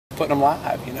putting them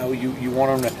live. You know, you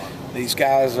want them to, these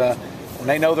guys, when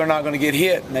they know they're not going to get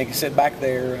hit and they can sit back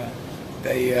there,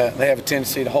 they have a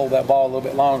tendency to hold that ball a little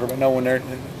bit longer. But know when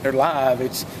they're live,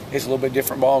 it's a little bit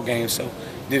different ball game. So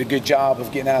did a good job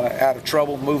of getting out of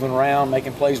trouble, moving around,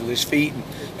 making plays with his feet. And,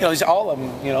 you know, all of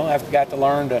them, you know, have got to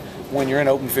learn to, when you're in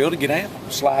open field, to get down,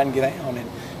 slide and get down.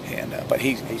 But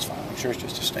he's fine. I'm sure it's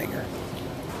just a stinger.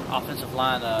 Offensive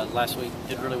line last week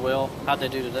did really well. How'd they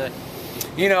do today?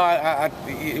 You know, I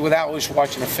without just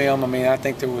watching the film, I mean, I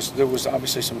think there was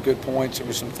obviously some good points. There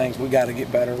were some things we got to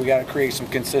get better. We got to create some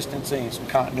consistency and some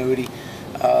continuity.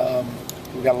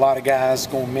 We've got a lot of guys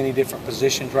going many different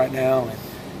positions right now,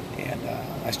 and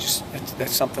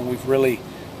that's something we've really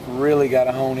got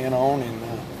to hone in on.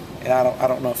 And I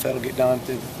don't know if that'll get done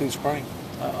through spring.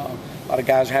 A lot of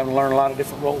guys are having to learn a lot of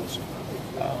different roles.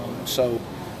 So,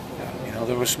 you know,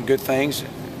 there were some good things,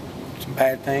 some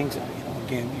bad things. You know,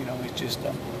 again, you know, it's just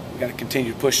we got to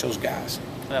continue to push those guys.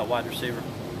 That wide receiver.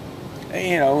 And,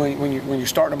 you know, when you're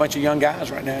starting a bunch of young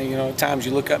guys right now, you know, at times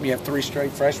you look up and you have three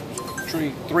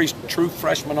true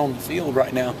freshmen on the field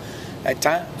right now. At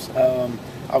times,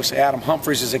 obviously Adam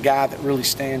Humphries is a guy that really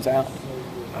stands out.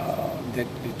 That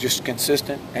just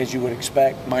consistent as you would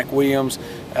expect. Mike Williams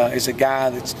is a guy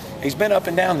he's been up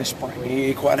and down this spring.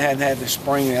 He quite hadn't had the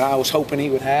spring that I was hoping he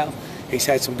would have. He's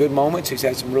had some good moments. He's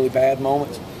had some really bad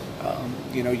moments.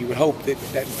 You know, you would hope that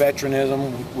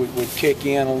veteranism would kick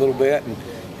in a little bit,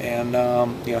 and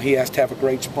you know, he has to have a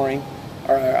great spring,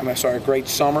 or a great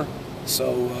summer.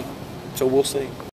 So we'll see.